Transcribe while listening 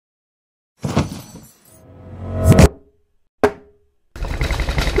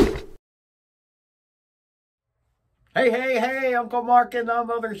Hey, hey, hey, Uncle Mark in the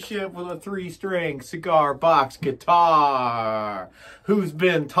mothership with a 3-string cigar box guitar. Who's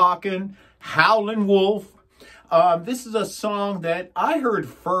been talking? Howling Wolf. This is a song that I heard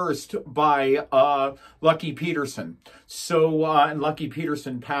first by Lucky Peterson. And Lucky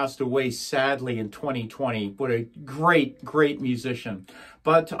Peterson passed away sadly in 2020. What a great, great musician.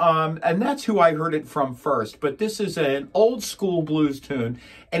 But, and that's who I heard it from first. But this is an old school blues tune,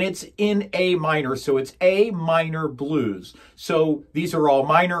 and it's in A minor. So it's A minor blues. So these are all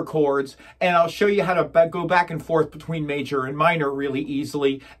minor chords, and I'll show you how to go back and forth between major and minor really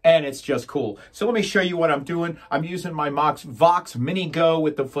easily, and it's just cool. So let me show you what I'm doing. I'm using my Vox Mini Go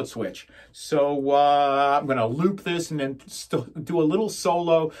with the foot switch. So I'm going to loop this and then do a little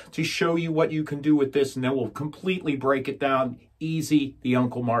solo to show you what you can do with this, and then we'll completely break it down easy, the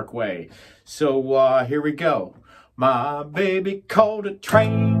Uncle Mark way. So here we go. My baby called a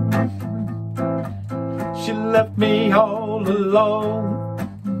train. She left me all alone.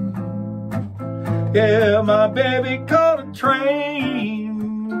 Yeah, my baby called a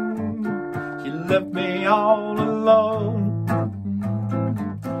train. She left me all alone.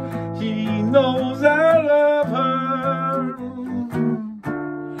 She knows I love her.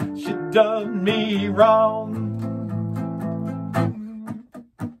 She done me wrong.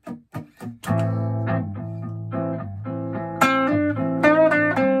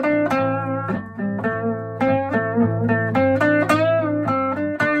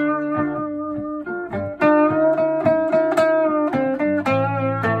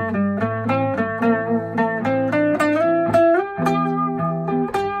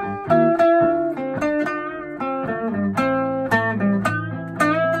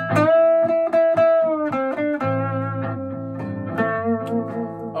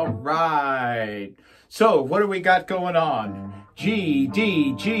 So what do we got going on? G,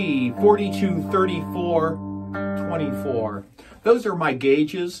 D, G, 42, 34, 24. Those are my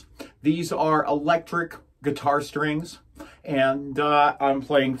gauges. These are electric guitar strings. And I'm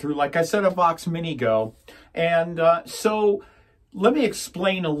playing through, like I said, a Vox Mini Go. And so let me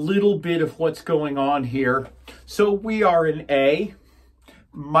explain a little bit of what's going on here. So we are in A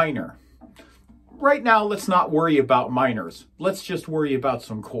minor. Right now, let's not worry about minors. Let's just worry about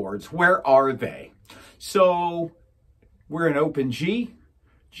some chords. Where are they? So we're in open G,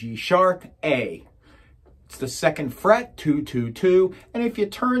 G sharp, A. It's the 2nd fret, 2, 2, 2. And if you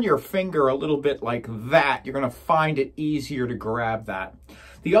turn your finger a little bit like that, you're going to find it easier to grab that.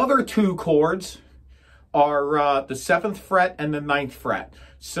 The other 2 chords are the 7th fret and the 9th fret.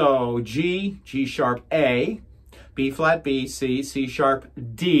 So G, G sharp, A, B flat, B, C, C sharp,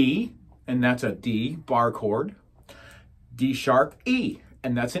 D, and that's a D bar chord, D sharp, E.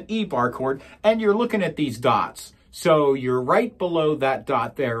 And that's an E bar chord, and you're looking at these dots. So you're right below that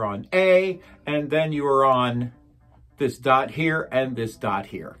dot there on A, and then you are on this dot here and this dot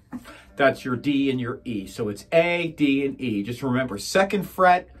here. That's your D and your E. So it's A, D, and E. Just remember, 2nd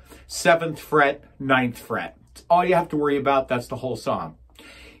fret, 7th fret, 9th fret. That's all you have to worry about. That's the whole song.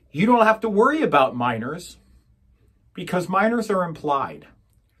 You don't have to worry about minors because minors are implied.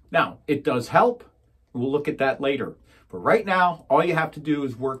 Now, it does help. We'll look at that later. But right now, all you have to do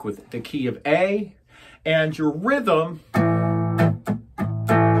is work with the key of A and your rhythm.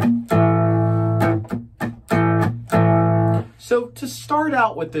 So to start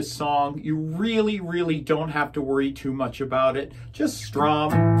out with this song, you really, really don't have to worry too much about it. Just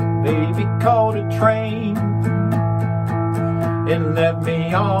strum, baby called a train and left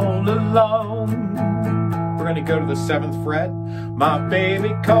me all alone. We're going to go to the 7th fret. My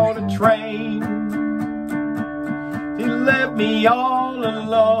baby called a train. He left me all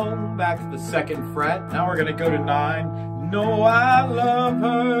alone. Back to the 2nd fret. Now we're going to go to 9. No, I love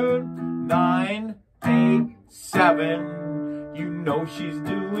her. 9, 8, 7. You know she's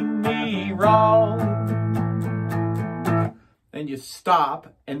doing me wrong. Then you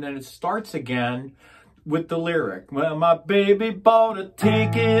stop, and then it starts again with the lyric. Well, my baby bought a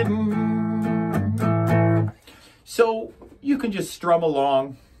ticket. So you can just strum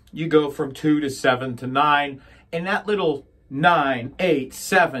along. You go from 2 to 7 to 9. And that little 9, 8,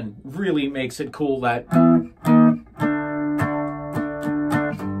 7 really makes it cool.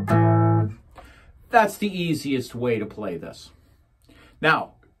 That's the easiest way to play this.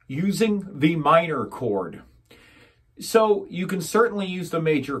 Now, using the minor chord. So you can certainly use the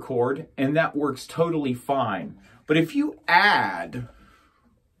major chord, and that works totally fine. But if you add,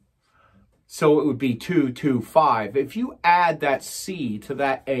 so it would be 2, 2, 5. If you add that C to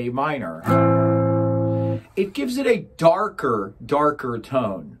that A minor, it gives it a darker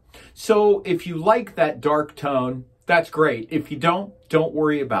tone. So if you like that dark tone, that's great. If you don't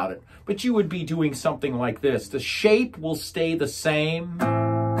worry about it. But you would be doing something like this. The shape will stay the same.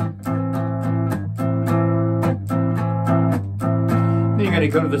 Then you're going to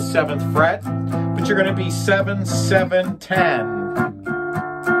go to the 7th fret, but you're going to be 7, 7, 10.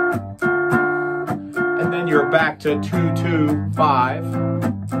 And then you're back to 2, 2, 5.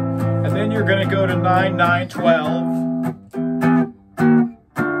 And then you're going to go to 9, 9, 12.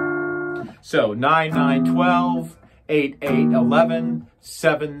 So 9, 9, 12, 8, 8, 11,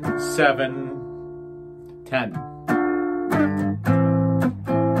 7, 7, 10.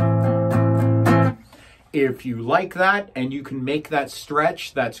 If you like that and you can make that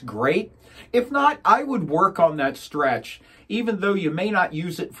stretch, that's great. If not, I would work on that stretch. Even though you may not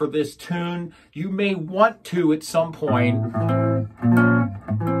use it for this tune, you may want to at some point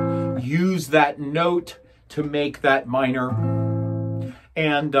use that note to make that minor.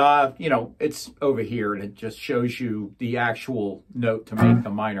 And, you know, it's over here and it just shows you the actual note to make the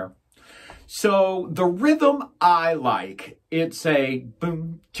minor. So the rhythm I like, it's a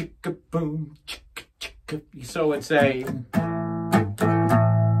boom, chicka, boom, chicka, chicka. So it's a...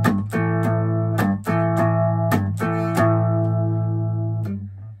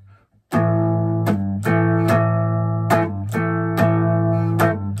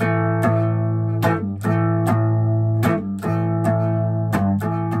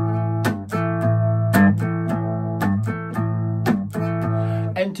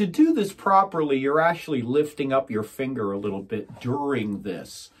 And to do this properly, you're actually lifting up your finger a little bit during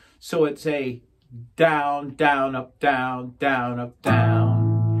this. So it's a down, down, up, down, down, up,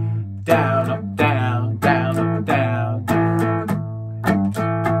 down, down, up, down, down, up, down.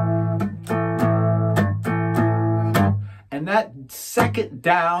 And that second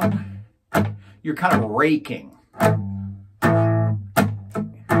down, you're kind of raking.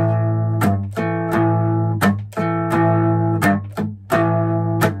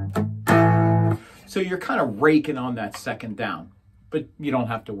 So you're kind of raking on that second down, but you don't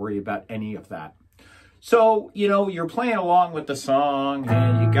have to worry about any of that. So, you know, you're playing along with the song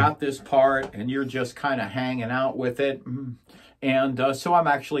and you got this part and you're just kind of hanging out with it. And so I'm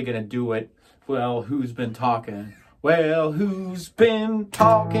actually going to do it. Well, who's been talking? Well, who's been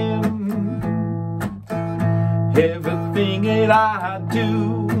talking? Everything that I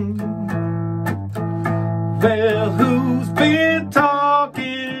do. Well, who's been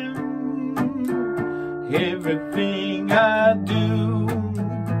talking? Everything I do.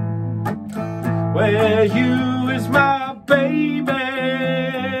 Well, you is my baby.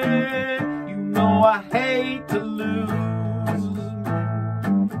 You know I hate to lose.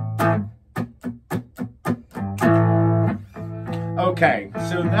 Okay,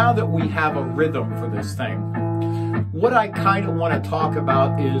 so now that we have a rhythm for this thing, what I kind of want to talk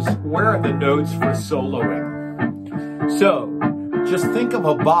about is where are the notes for soloing. So, just think of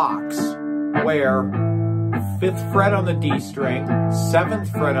a box where 5th fret on the D string,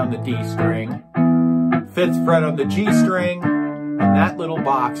 7th fret on the D string, 5th fret on the G string, and that little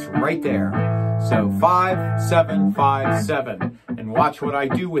box right there. So 5, 7, 5, 7. And watch what I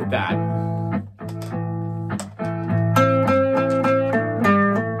do with that.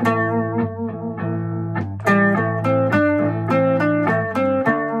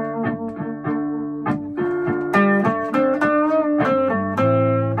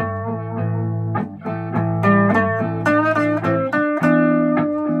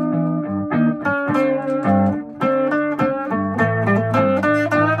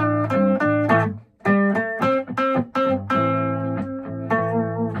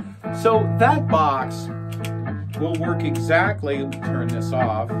 So that box will work exactly. Let me turn this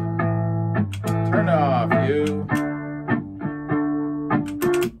off. Turn it off, you.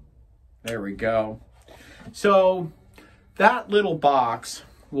 There we go. So that little box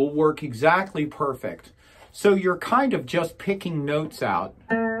will work exactly perfect. So you're kind of just picking notes out.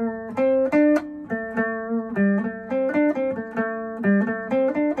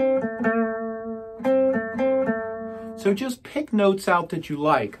 So just pick notes out that you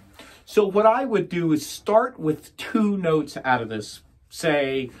like. So what I would do is start with 2 notes out of this.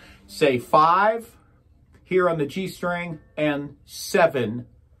 Say 5 here on the G string and 7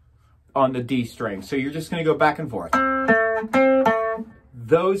 on the D string. So you're just going to go back and forth.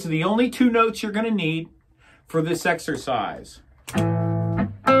 Those are the only 2 notes you're going to need for this exercise.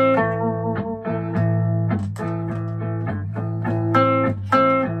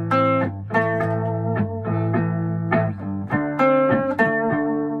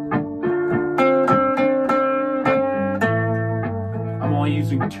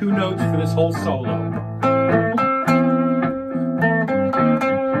 Using 2 notes for this whole solo.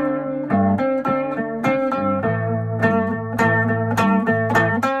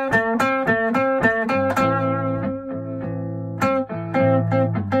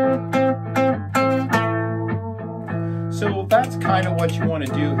 what you want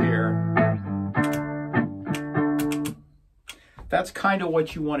to do here. That's kind of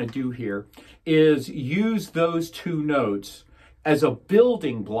what you want to do here, is use those two notes as a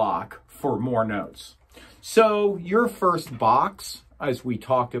building block for more notes. So your first box, as we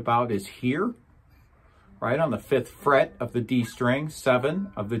talked about, is here, right on the 5th fret of the D string,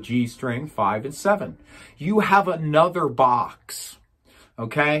 7 of the G string, 5 and 7. You have another box,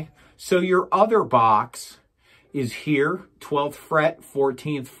 okay? So your other box is here, 12th fret,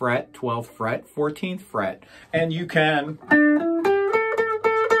 14th fret, 12th fret, 14th fret. And you can...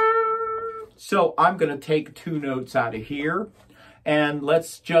 So I'm going to take 2 notes out of here, and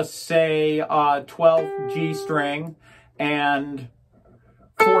let's just say 12 G string and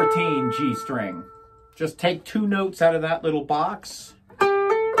 14 G string. Just take 2 notes out of that little box.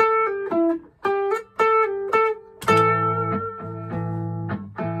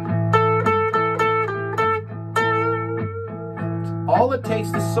 All it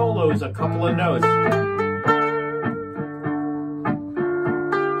takes to solo is a couple of notes.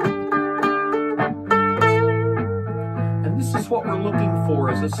 This is what we're looking for,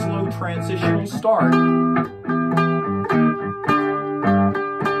 is a slow transitional start.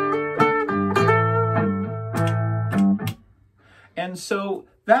 And so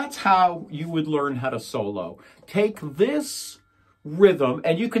that's how you would learn how to solo. Take this rhythm,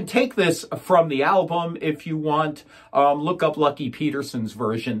 and you can take this from the album if you want. Look up Lucky Peterson's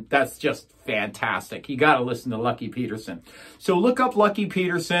version. That's just fantastic. You got to listen to Lucky Peterson. So look up Lucky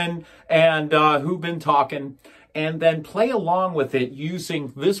Peterson and Who Been Talking, and then play along with it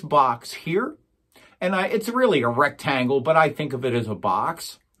using this box here. And it's really a rectangle, but I think of it as a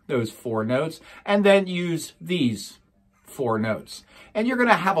box, those 4 notes, and then use these 4 notes. And you're going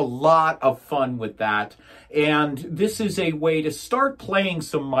to have a lot of fun with that. And this is a way to start playing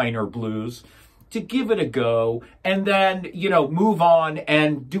some minor blues, to give it a go, and then, you know, move on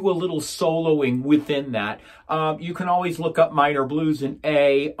and do a little soloing within that. You can always look up Minor Blues in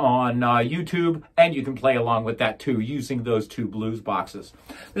A on YouTube, and you can play along with that too, using those 2 blues boxes.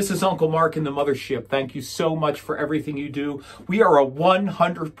 This is Uncle Mark in the Mothership. Thank you so much for everything you do. We are a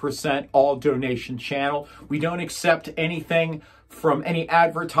 100% all donation channel. We don't accept anything from any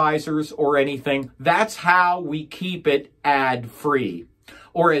advertisers or anything. That's how we keep it ad-free,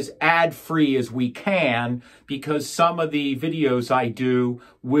 or as ad-free as we can, because some of the videos I do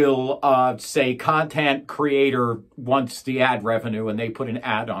will say content creator wants the ad revenue, and they put an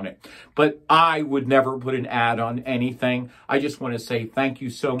ad on it. But I would never put an ad on anything. I just want to say thank you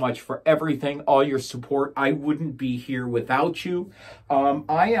so much for everything, all your support. I wouldn't be here without you.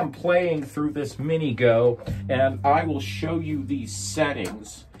 I am playing through this Mini Go, and I will show you these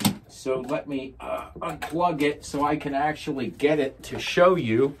settings. So let me unplug it so I can actually get it to show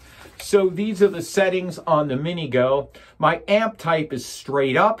you. So these are the settings on the Mini Go. My amp type is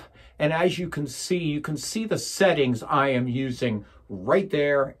straight up. And as you can see the settings I am using right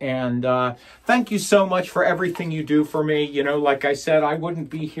there. And thank you so much for everything you do for me. You know, like I said, I wouldn't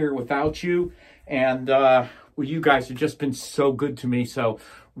be here without you. And well, you guys have just been so good to me. So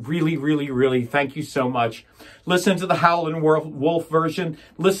really, really, really, thank you so much. Listen to the Howling Wolf version.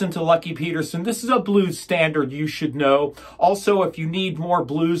 Listen to Lucky Peterson. This is a blues standard you should know. Also, if you need more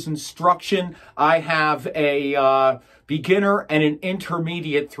blues instruction, I have a beginner and an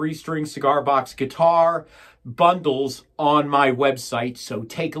intermediate 3-string cigar box guitar bundles on my website. So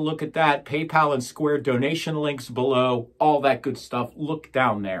take a look at that. PayPal and Square donation links below. All that good stuff. Look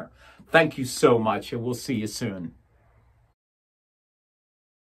down there. Thank you so much, and we'll see you soon.